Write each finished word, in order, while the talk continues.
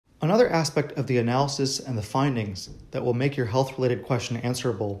another aspect of the analysis and the findings that will make your health-related question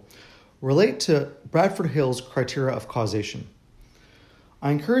answerable relate to Bradford Hill's criteria of causation.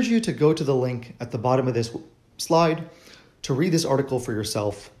 I encourage you to go to the link at the bottom of this slide to read this article for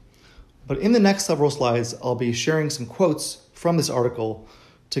yourself. But in the next several slides, I'll be sharing some quotes from this article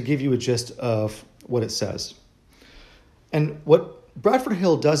to give you a gist of what it says. And what Bradford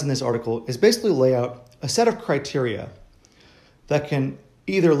Hill does in this article is basically lay out a set of criteria that can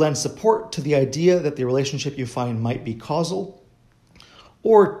either lend support to the idea that the relationship you find might be causal,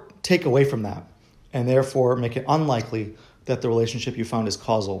 or take away from that, and therefore make it unlikely that the relationship you found is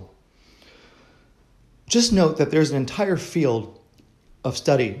causal. Just note that there's an entire field of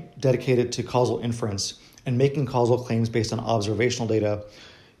study dedicated to causal inference and making causal claims based on observational data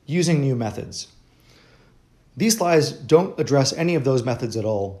using new methods. These slides don't address any of those methods at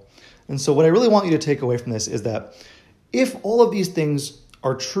all. And so what I really want you to take away from this is that if all of these things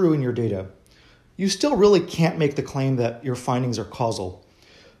are true in your data, you still really can't make the claim that your findings are causal.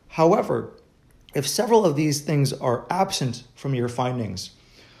 However, if several of these things are absent from your findings,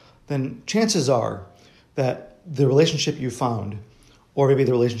 then chances are that the relationship you found, or maybe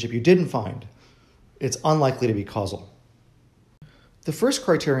the relationship you didn't find, it's unlikely to be causal. The first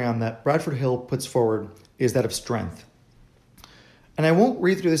criterion that Bradford Hill puts forward is that of strength. And I won't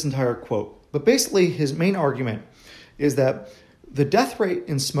read through this entire quote, but basically his main argument is that the death rate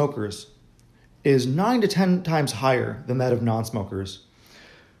in smokers is 9 to 10 times higher than that of non-smokers.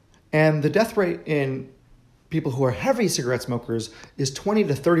 And the death rate in people who are heavy cigarette smokers is 20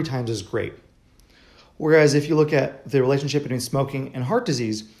 to 30 times as great. Whereas if you look at the relationship between smoking and heart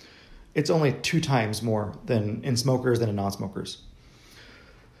disease, it's only 2 times more than in smokers than in non-smokers.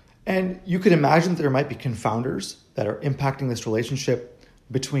 And you could imagine that there might be confounders that are impacting this relationship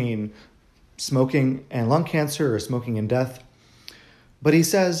between smoking and lung cancer or smoking and death. But he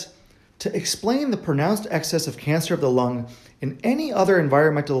says, to explain the pronounced excess of cancer of the lung in any other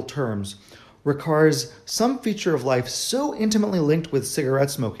environmental terms requires some feature of life so intimately linked with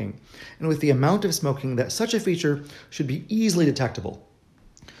cigarette smoking and with the amount of smoking that such a feature should be easily detectable.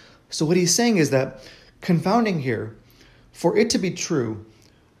 So what he's saying is that confounding here, for it to be true,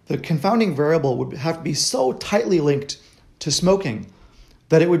 the confounding variable would have to be so tightly linked to smoking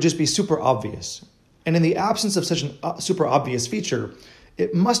that it would just be super obvious. And in the absence of such a super obvious feature,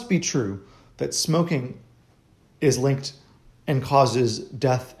 it must be true that smoking is linked and causes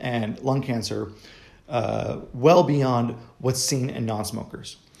death and lung cancer well beyond what's seen in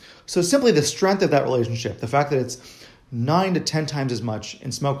non-smokers. So simply the strength of that relationship, the fact that it's 9 to 10 times as much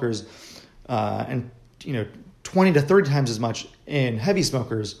in smokers and 20 to 30 times as much in heavy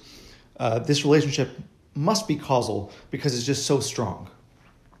smokers, this relationship must be causal because it's just so strong.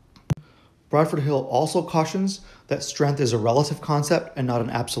 Bradford Hill also cautions that strength is a relative concept and not an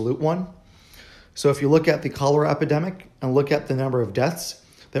absolute one. So if you look at the cholera epidemic and look at the number of deaths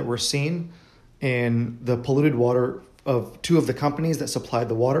that were seen in the polluted water of 2 of the companies that supplied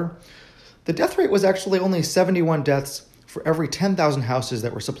the water, the death rate was actually only 71 deaths for every 10,000 houses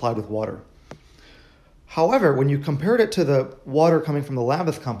that were supplied with water. However, when you compared it to the water coming from the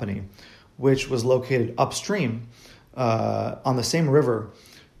Lambeth company, which was located upstream on the same river,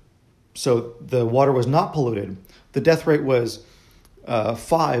 so the water was not polluted, the death rate was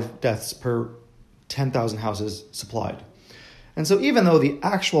 5 deaths per 10,000 houses supplied. And so even though the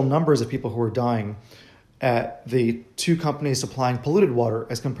actual numbers of people who were dying at the 2 companies supplying polluted water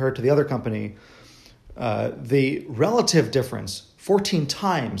as compared to the other company, the relative difference, 14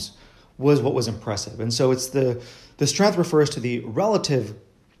 times, was what was impressive. And so it's the strength refers to the relative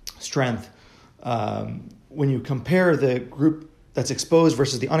strength when you compare the group that's exposed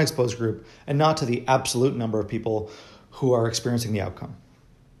versus the unexposed group, and not to the absolute number of people who are experiencing the outcome.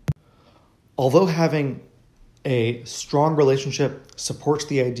 Although having a strong relationship supports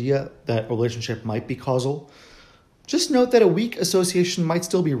the idea that a relationship might be causal, just note that a weak association might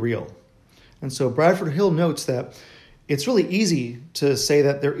still be real. And so Bradford Hill notes that it's really easy to say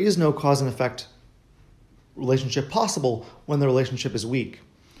that there is no cause and effect relationship possible when the relationship is weak.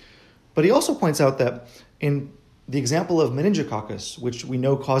 But he also points out that in the example of meningococcus, which we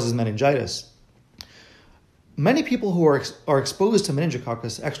know causes meningitis, many people who are exposed to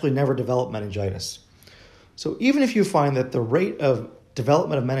meningococcus actually never develop meningitis. So even if you find that the rate of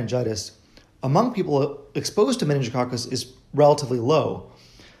development of meningitis among people exposed to meningococcus is relatively low,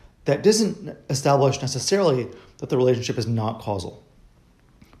 that doesn't establish necessarily that the relationship is not causal.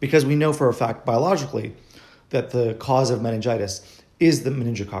 Because we know for a fact biologically that the cause of meningitis is the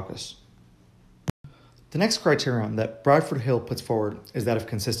meningococcus. The next criterion that Bradford Hill puts forward is that of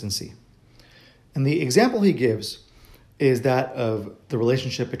consistency. And the example he gives is that of the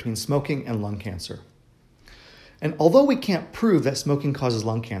relationship between smoking and lung cancer. And although we can't prove that smoking causes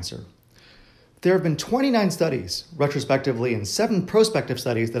lung cancer, there have been 29 studies retrospectively and 7 prospective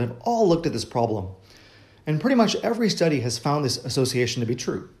studies that have all looked at this problem. And pretty much every study has found this association to be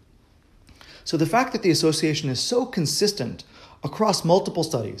true. So the fact that the association is so consistent across multiple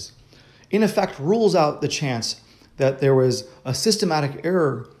studies, in effect, rules out the chance that there was a systematic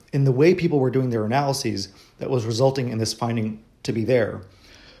error in the way people were doing their analyses that was resulting in this finding to be there.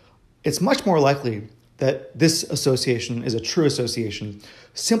 It's much more likely that this association is a true association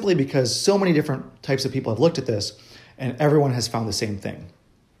simply because so many different types of people have looked at this and everyone has found the same thing.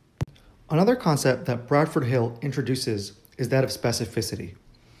 Another concept that Bradford Hill introduces is that of specificity.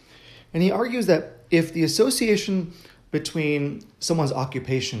 And he argues that if the association between someone's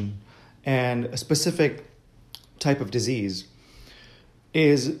occupation and a specific type of disease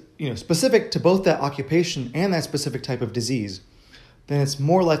is specific to both that occupation and that specific type of disease, then it's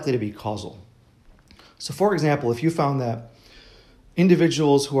more likely to be causal. So for example, if you found that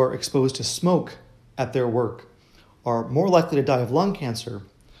individuals who are exposed to smoke at their work are more likely to die of lung cancer,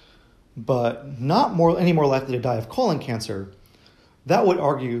 but not any more likely to die of colon cancer, that would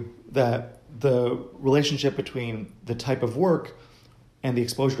argue that the relationship between the type of work and the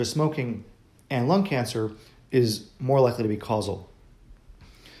exposure to smoking and lung cancer is more likely to be causal.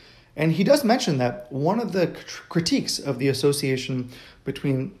 And he does mention that one of the critiques of the association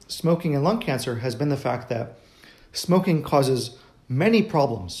between smoking and lung cancer has been the fact that smoking causes many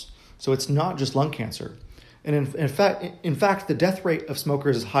problems. So it's not just lung cancer. And in fact, the death rate of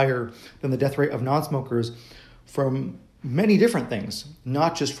smokers is higher than the death rate of non-smokers from many different things,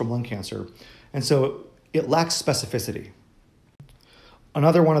 not just from lung cancer. And so it lacks specificity.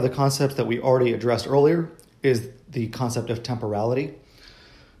 Another one of the concepts that we already addressed earlier is the concept of temporality.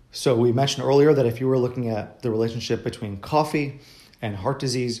 So we mentioned earlier that if you were looking at the relationship between coffee and heart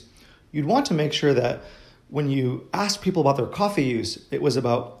disease, you'd want to make sure that when you asked people about their coffee use, it was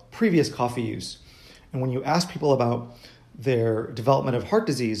about previous coffee use. And when you asked people about their development of heart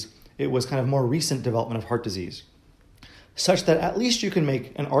disease, it was kind of more recent development of heart disease, such that at least you can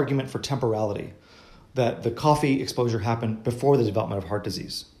make an argument for temporality, that the coffee exposure happened before the development of heart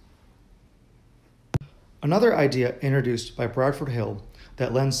disease. Another idea introduced by Bradford Hill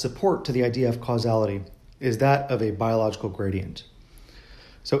that lends support to the idea of causality is that of a biological gradient.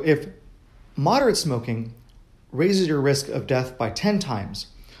 So if moderate smoking raises your risk of death by 10 times,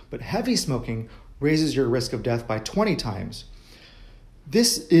 but heavy smoking raises your risk of death by 20 times,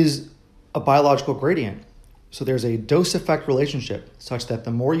 this is a biological gradient. So there's a dose-effect relationship such that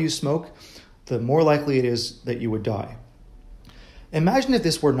the more you smoke, the more likely it is that you would die. Imagine if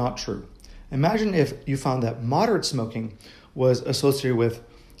this were not true. Imagine if you found that moderate smoking was associated with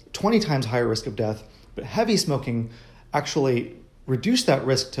 20 times higher risk of death, but heavy smoking actually reduced that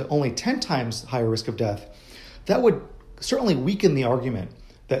risk to only 10 times higher risk of death. That would certainly weaken the argument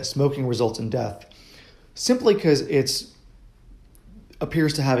that smoking results in death, simply because it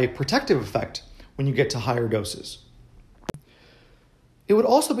appears to have a protective effect when you get to higher doses. It would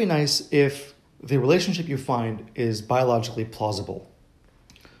also be nice if the relationship you find is biologically plausible.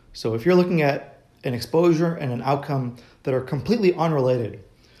 So if you're looking at an exposure and an outcome that are completely unrelated,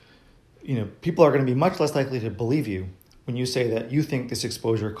 people are going to be much less likely to believe you when you say that you think this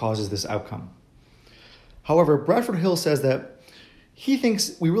exposure causes this outcome. However, Bradford Hill says that he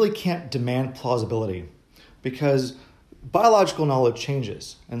thinks we really can't demand plausibility because biological knowledge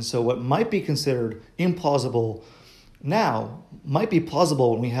changes. And so what might be considered implausible now might be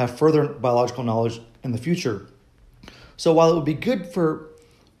plausible when we have further biological knowledge in the future. So while it would be good for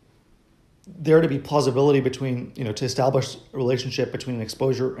there to be plausibility between, to establish a relationship between an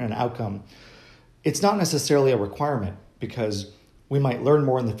exposure and an outcome, it's not necessarily a requirement because we might learn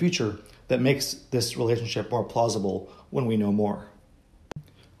more in the future that makes this relationship more plausible when we know more.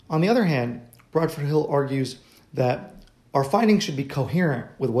 On the other hand, Bradford Hill argues that our findings should be coherent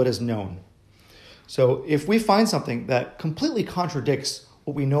with what is known. So if we find something that completely contradicts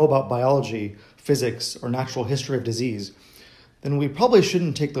what we know about biology, physics, or natural history of disease, then we probably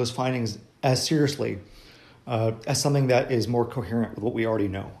shouldn't take those findings as seriously as something that is more coherent with what we already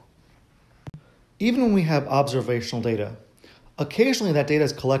know. Even when we have observational data, occasionally that data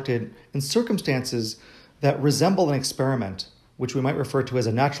is collected in circumstances that resemble an experiment, which we might refer to as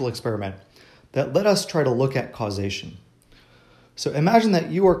a natural experiment, that let us try to look at causation. So imagine that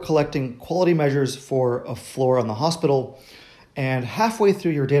you are collecting quality measures for a floor on the hospital, and halfway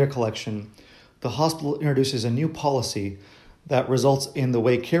through your data collection, the hospital introduces a new policy that results in the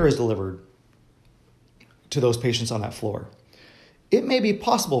way care is delivered to those patients on that floor. It may be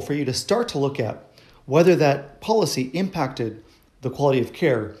possible for you to start to look at whether that policy impacted the quality of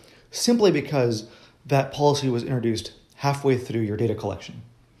care simply because that policy was introduced halfway through your data collection,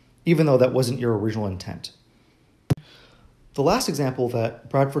 even though that wasn't your original intent. The last example that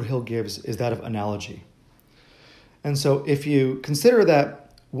Bradford Hill gives is that of analogy. And so if you consider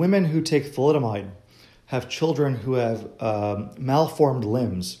that women who take thalidomide have children who have malformed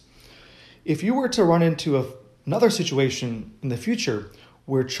limbs, if you were to run into another situation in the future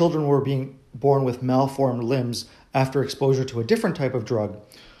where children were being born with malformed limbs after exposure to a different type of drug,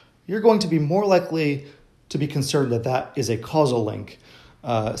 you're going to be more likely to be concerned that that is a causal link,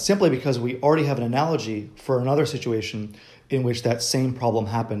 simply because we already have an analogy for another situation in which that same problem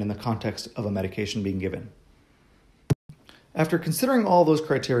happened in the context of a medication being given. After considering all those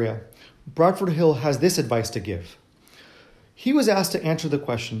criteria, Bradford Hill has this advice to give. He was asked to answer the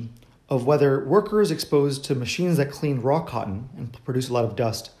question of whether workers exposed to machines that clean raw cotton and produce a lot of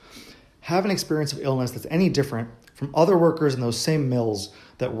dust have an experience of illness that's any different from other workers in those same mills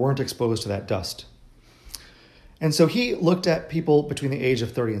that weren't exposed to that dust. And so he looked at people between the age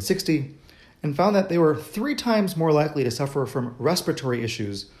of 30 and 60 and found that they were 3 times more likely to suffer from respiratory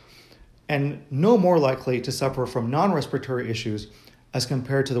issues and no more likely to suffer from non-respiratory issues as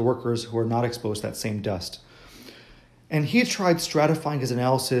compared to the workers who are not exposed to that same dust. And he tried stratifying his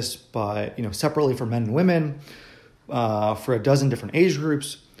analysis by, separately for men and women, for a dozen different age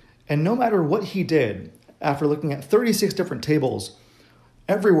groups. And no matter what he did, after looking at 36 different tables,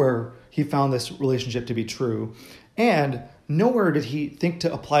 everywhere he found this relationship to be true. And nowhere did he think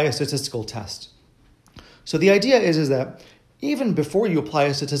to apply a statistical test. So the idea is that even before you apply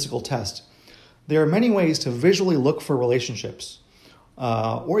a statistical test, there are many ways to visually look for relationships,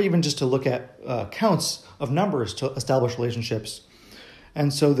 or even just to look at counts of numbers to establish relationships.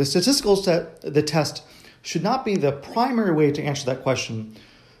 And so the the test should not be the primary way to answer that question.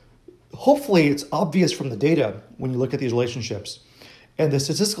 Hopefully it's obvious from the data when you look at these relationships. And the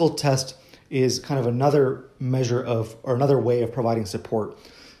statistical test is kind of another measure of, or another way of providing support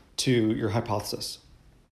to your hypothesis.